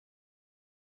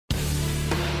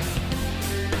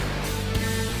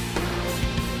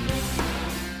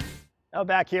Now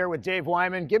back here with Dave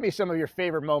Wyman. Give me some of your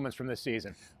favorite moments from this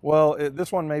season. Well,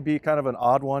 this one may be kind of an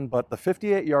odd one, but the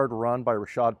 58-yard run by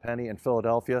Rashad Penny in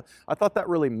Philadelphia, I thought that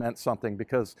really meant something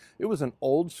because it was an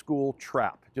old school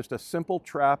trap, just a simple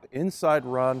trap, inside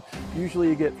run. Usually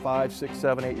you get 5, 6,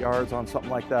 7, 8 yards on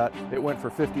something like that. It went for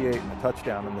 58 and a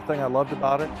touchdown. And the thing I loved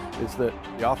about it is that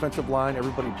the offensive line,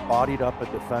 everybody bodied up a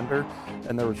defender,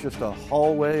 and there was just a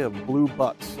hallway of blue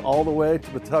butts all the way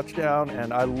to the touchdown,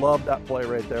 and I loved that play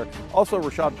right there. Also,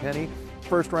 Rashad Penny,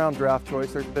 first-round draft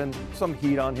choice. There's been some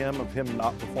heat on him of him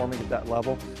not performing at that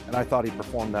level, and I thought he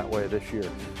performed that way this year.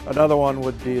 Another one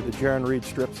would be the Jaron Reed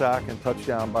strip sack and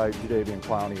touchdown by Jadeveon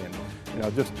Clowney.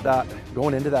 And just that,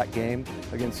 going into that game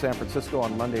against San Francisco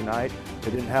on Monday night,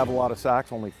 they didn't have a lot of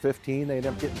sacks, only 15. They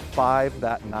ended up getting 5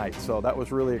 that night, so that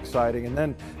was really exciting. And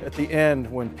then at the end,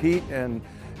 when Pete and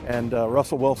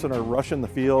Russell Wilson are rushing the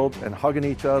field and hugging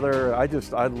each other, I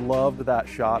loved that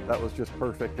shot. That was just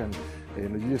perfect. And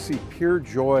you just see pure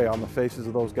joy on the faces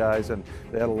of those guys, and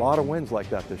they had a lot of wins like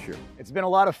that this year. It's been a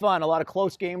lot of fun, a lot of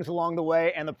close games along the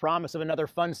way, and the promise of another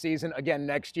fun season again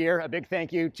next year. A big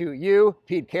thank you to you,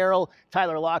 Pete Carroll,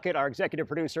 Tyler Lockett, our executive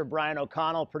producer, Brian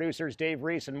O'Connell, producers Dave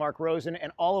Reese and Mark Rosen,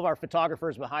 and all of our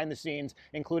photographers behind the scenes,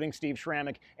 including Steve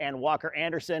Schrammick and Walker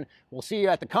Anderson. We'll see you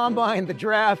at the Combine, the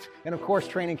draft, and of course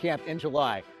training camp in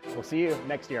July. We'll see you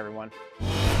next year, everyone.